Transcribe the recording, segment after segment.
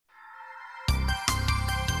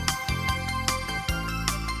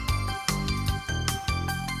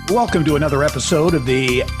Welcome to another episode of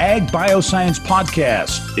the Ag Bioscience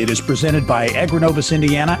Podcast. It is presented by Agronovus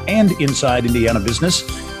Indiana and Inside Indiana Business.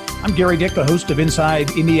 I'm Gerry Dick, the host of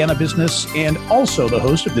Inside Indiana Business, and also the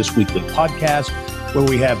host of this weekly podcast where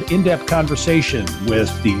we have in-depth conversation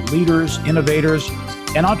with the leaders, innovators,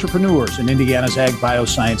 and entrepreneurs in Indiana's ag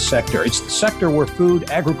bioscience sector. It's the sector where food,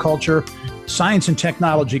 agriculture, science and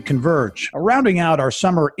technology converge. Rounding out our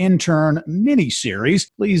summer intern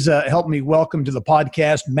mini-series, please help me welcome to the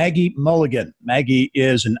podcast Maggie Mulligan. Maggie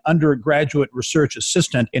is an undergraduate research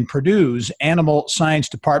assistant in Purdue's Animal Science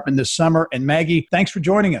Department this summer. And Maggie, thanks for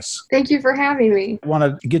joining us. Thank you for having me. I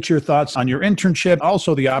want to get your thoughts on your internship,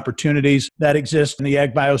 also the opportunities that exist in the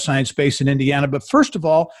ag bioscience space in Indiana. But first of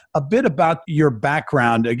all, a bit about your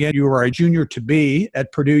background. Again, you are a junior-to-be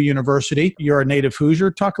at Purdue University. You're a native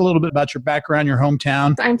Hoosier. Talk a little bit about your background, your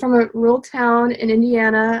hometown. I'm from a rural town in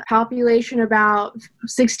Indiana, population about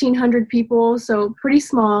 1,600 people, so pretty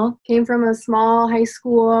small. Came from a small high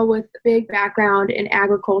school with a big background in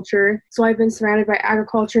agriculture. So I've been surrounded by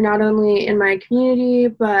agriculture not only in my community,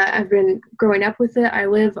 but I've been growing up with it. I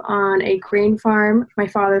live on a grain farm. My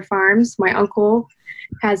father farms. My uncle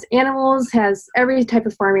has animals, has every type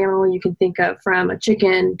of farm animal you can think of, from a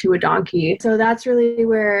chicken to a donkey. So that's really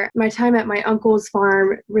where my time at my uncle's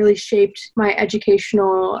farm really shaped my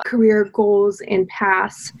educational career goals and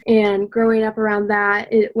paths. And growing up around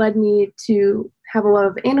that, it led me to have a lot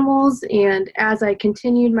of animals. And as I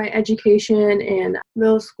continued my education in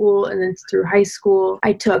middle school and then through high school,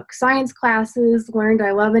 I took science classes, learned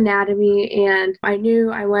I love anatomy, and I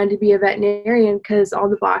knew I wanted to be a veterinarian because all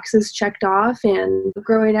the boxes checked off. And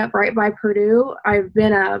growing up right by Purdue, I've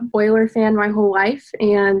been a Oiler fan my whole life.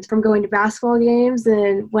 And from going to basketball games,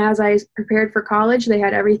 and as I prepared for college, they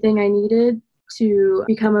had everything I needed to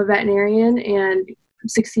become a veterinarian and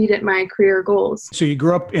succeed at my career goals. So you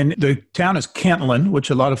grew up in the town is Kentland, which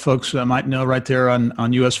a lot of folks might know, right there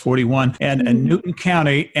on US 41, and in Newton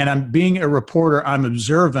County. And I'm being a reporter, I'm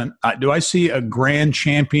observant. Do I see a grand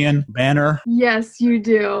champion banner? Yes, you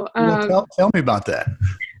do. Well, tell me about that.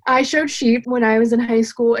 I showed sheep when I was in high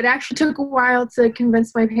school. It actually took a while to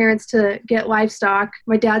convince my parents to get livestock.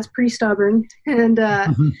 My dad's pretty stubborn, and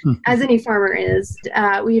as any farmer is,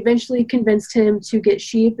 we eventually convinced him to get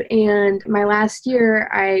sheep. And my last year,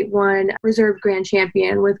 I won reserve grand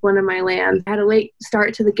champion with one of my lands. I had a late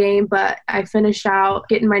start to the game, but I finished out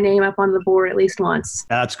getting my name up on the board at least once.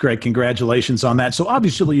 That's great. Congratulations on that. So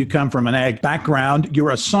obviously you come from an ag background. You're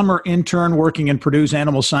a summer intern working in Purdue's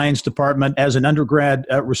Animal Science Department as an undergrad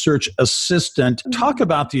research assistant. Talk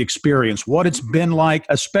about the experience, what it's been like,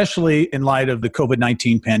 especially in light of the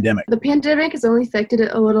COVID-19 pandemic. The pandemic has only affected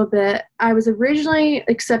it a little bit. I was originally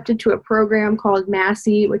accepted to a program called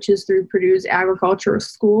MASSI, which is through Purdue's Agricultural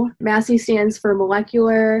School. MASSI stands for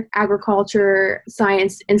Molecular Agriculture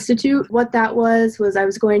Science Institute. What that was I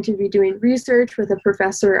was going to be doing research with a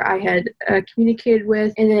professor I had communicated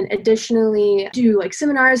with, and then additionally do like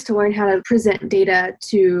seminars to learn how to present data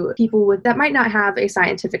to people that might not have a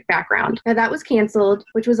scientific background. Now that was canceled,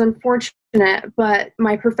 which was unfortunate, but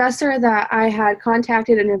my professor that I had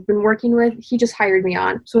contacted and have been working with, he just hired me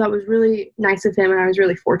on. So that was really nice of him, and I was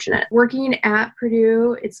really fortunate. Working at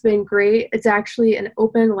Purdue, it's been great. It's actually an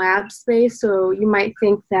open lab space, so you might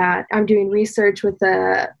think that I'm doing research with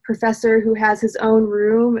a professor who has his own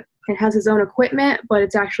room and has his own equipment, but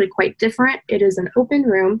it's actually quite different. It is an open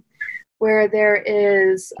room where there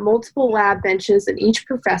is multiple lab benches, and each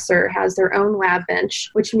professor has their own lab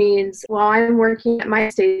bench, which means while I'm working at my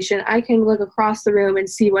station, I can look across the room and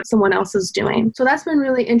see what someone else is doing. So that's been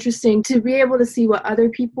really interesting to be able to see what other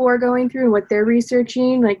people are going through and what they're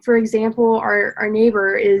researching. Like, for example, our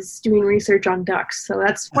neighbor is doing research on ducks. So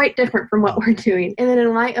that's quite different from what we're doing. And then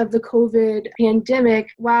in light of the COVID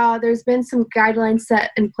pandemic, while there's been some guidelines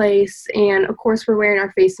set in place, and of course we're wearing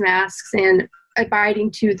our face masks and abiding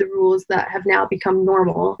to the rules that have now become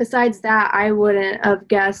normal. Besides that, I wouldn't have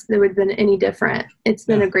guessed it would have been any different. It's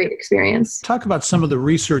been a great experience. Talk about some of the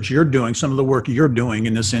research you're doing, some of the work you're doing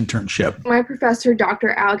in this internship. My professor,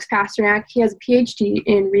 Dr. Alex Pasternak, he has a PhD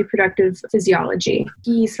in reproductive physiology.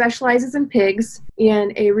 He specializes in pigs,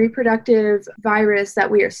 and a reproductive virus that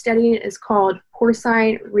we are studying is called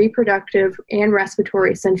porcine reproductive and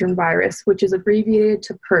respiratory syndrome virus, which is abbreviated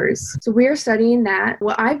to PRRS. So we are studying that.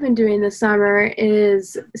 What I've been doing this summer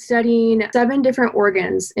is studying 7 different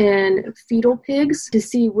organs in fetal pigs to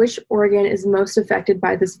see which organ is most affected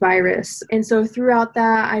by this virus. And so throughout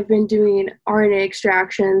that, I've been doing RNA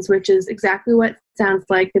extractions, which is exactly what sounds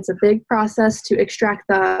like it's a big process to extract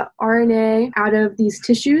the RNA out of these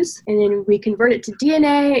tissues, and then we convert it to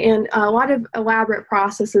DNA and a lot of elaborate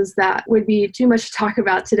processes that would be too much to talk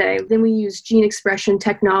about today. Then we use gene expression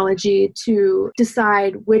technology to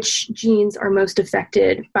decide which genes are most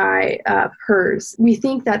affected by PERS. We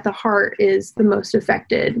think that the heart is the most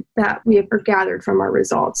affected that we have gathered from our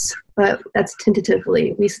results, but that's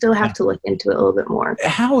tentatively. We still have to look into it a little bit more.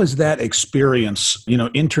 How is that experience?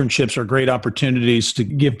 Internships are great opportunities to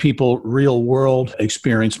give people real world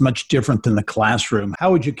experience, much different than the classroom.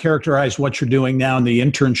 How would you characterize what you're doing now in the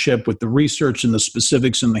internship with the research and the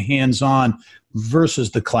specifics and the hands-on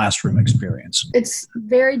versus the classroom experience? It's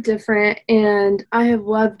very different, and I have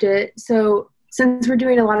loved it. So since we're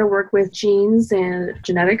doing a lot of work with genes and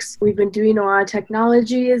genetics, we've been doing a lot of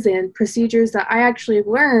technologies and procedures that I actually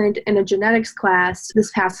learned in a genetics class this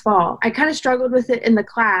past fall. I kind of struggled with it in the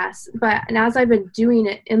class, but as I've been doing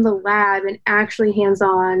it in the lab and actually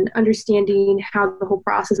hands-on understanding how the whole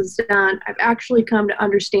process is done, I've actually come to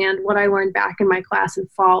understand what I learned back in my class in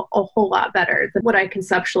fall a whole lot better than what I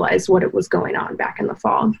conceptualized what it was going on back in the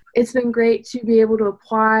fall. It's been great to be able to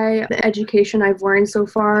apply the education I've learned so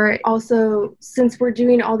far. Also, since we're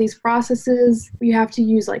doing all these processes, you have to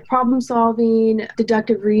use like problem solving,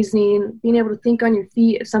 deductive reasoning, being able to think on your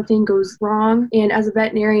feet if something goes wrong. And as a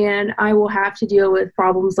veterinarian, I will have to deal with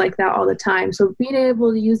problems like that all the time. So being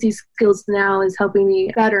able to use these skills now is helping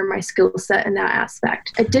me better my skill set in that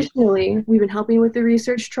aspect. Additionally, we've been helping with the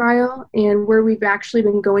research trial, and where we've actually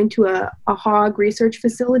been going to a hog research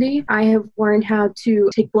facility, I have learned how to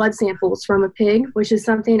take blood samples from a pig, which is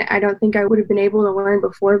something I don't think I would have been able to learn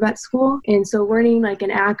before vet school. And so learning like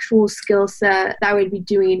an actual skill set that I would be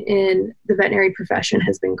doing in the veterinary profession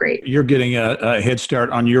has been great. You're getting a head start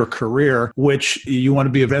on your career, which you want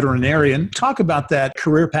to be a veterinarian. Talk about that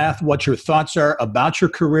career path, what your thoughts are about your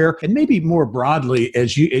career, and maybe more broadly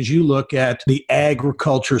as you look at the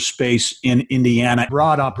agriculture space in Indiana,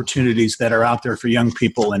 broad opportunities that are out there for young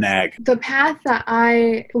people in ag. The path that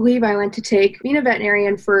I believe I want to take, being a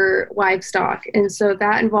veterinarian for livestock, and so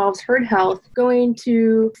that involves herd health, going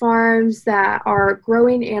to farms that are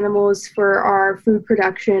growing animals for our food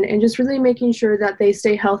production and just really making sure that they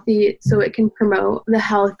stay healthy so it can promote the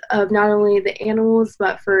health of not only the animals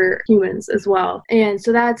but for humans as well. And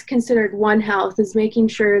so that's considered One Health, is making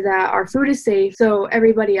sure that our food is safe so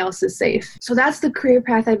everybody else is safe. So that's the career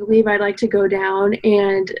path I believe I'd like to go down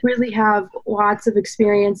and really have lots of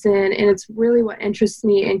experience in, and it's really what interests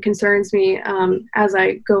me and concerns me as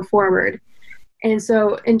I go forward. And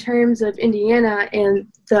so in terms of Indiana and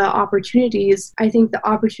the opportunities, I think the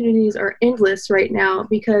opportunities are endless right now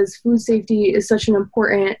because food safety is such an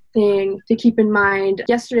important thing to keep in mind.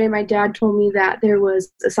 Yesterday, my dad told me that there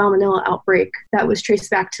was a salmonella outbreak that was traced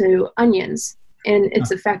back to onions, and it's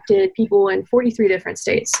affected people in 43 different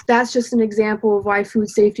states. That's just an example of why food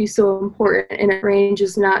safety is so important, and it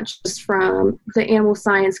ranges not just from the animal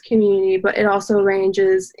science community, but it also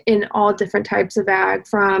ranges in all different types of ag,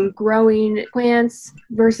 from growing plants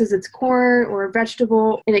versus its corn or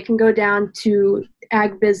vegetable, and it can go down to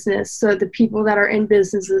ag business, so the people that are in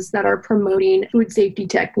businesses that are promoting food safety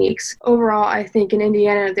techniques. Overall, I think in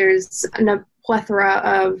Indiana, there's a plethora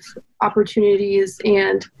of opportunities,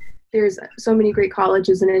 and there's so many great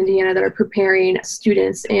colleges in Indiana that are preparing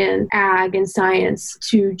students in ag and science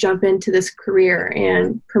to jump into this career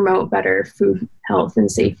and promote better food health and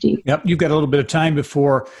safety. Yep. You've got a little bit of time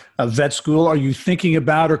before vet school. Are you thinking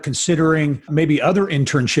about or considering maybe other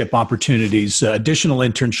internship opportunities, additional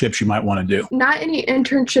internships you might want to do? Not any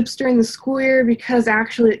internships during the school year because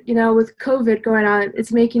actually, with COVID going on,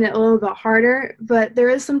 it's making it a little bit harder. But there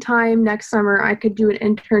is some time next summer I could do an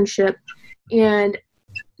internship. And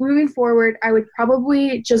moving forward, I would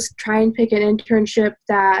probably just try and pick an internship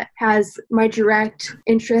that has my direct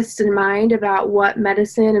interests in mind about what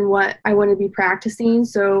medicine and what I want to be practicing.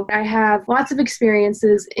 So I have lots of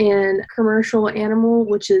experiences in commercial animal,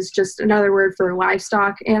 which is just another word for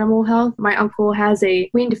livestock animal health. My uncle has a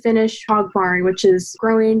wean to finish hog barn, which is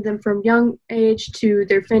growing them from young age to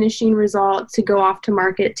their finishing result to go off to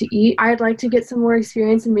market to eat. I'd like to get some more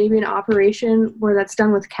experience in maybe an operation where that's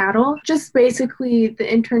done with cattle. Just basically the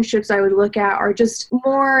internships I would look at are just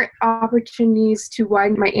more opportunities to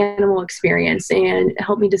widen my animal experience and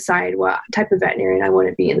help me decide what type of veterinarian I want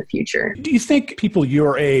to be in the future. Do you think people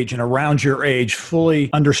your age and around your age fully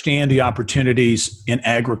understand the opportunities in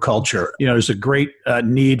agriculture? There's a great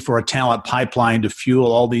need for a talent pipeline to fuel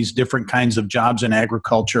all these different kinds of jobs in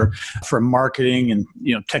agriculture, from marketing and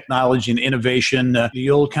technology and innovation. The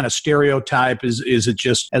old kind of stereotype is it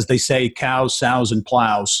just, as they say, cows, sows, and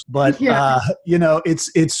plows. But yeah.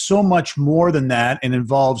 it's so much more than that and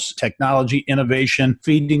involves technology, innovation,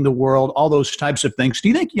 feeding the world, all those types of things. Do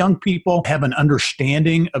you think young people have an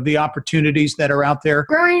understanding of the opportunities that are out there?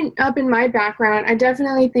 Growing up in my background, I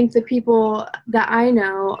definitely think the people that I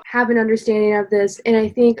know have an understanding of this. And I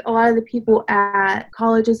think a lot of the people at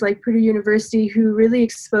colleges like Purdue University who really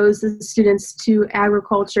expose the students to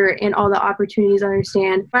agriculture and all the opportunities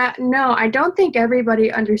understand. But no, I don't think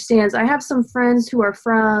everybody understands. I have some friends who are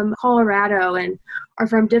from Colorado and are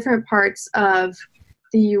from different parts of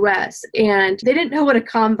the U.S. and they didn't know what a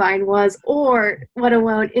combine was or let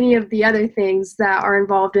alone any of the other things that are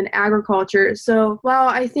involved in agriculture. So while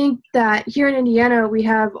I think that here in Indiana we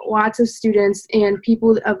have lots of students and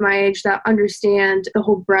people of my age that understand the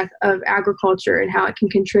whole breadth of agriculture and how it can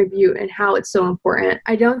contribute and how it's so important,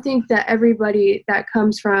 I don't think that everybody that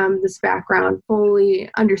comes from this background fully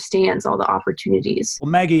understands all the opportunities.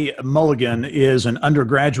 Well, Maggie Mulligan is an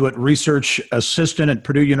undergraduate research assistant at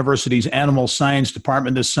Purdue University's Animal Science Department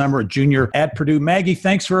this summer, a junior at Purdue. Maggie,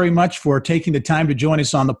 thanks very much for taking the time to join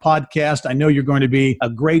us on the podcast. I know you're going to be a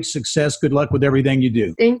great success. Good luck with everything you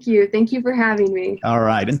do. Thank you. Thank you for having me. All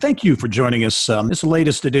right. And thank you for joining us. This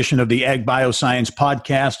latest edition of the Ag Bioscience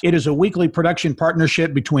Podcast. It is a weekly production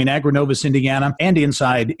partnership between Agronovus Indiana and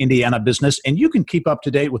Inside Indiana Business. And you can keep up to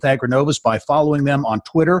date with Agronovus by following them on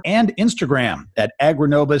Twitter and Instagram at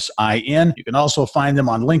AgronovusIN. You can also find them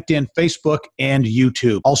on LinkedIn, Facebook, and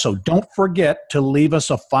YouTube. Also, don't forget to leave us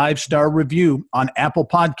a 5-star review on Apple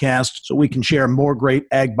Podcasts so we can share more great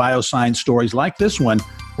ag bioscience stories like this one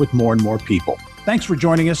with more and more people. Thanks for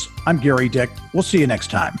joining us. I'm Gerry Dick. We'll see you next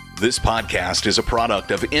time. This podcast is a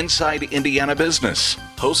product of Inside Indiana Business,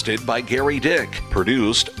 hosted by Gerry Dick,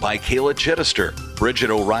 produced by Kayla Chittister,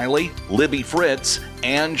 Bridget O'Reilly, Libby Fritz,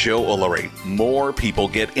 and Joe Ullery. More people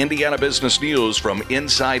get Indiana business news from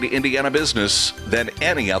Inside Indiana Business than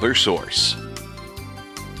any other source.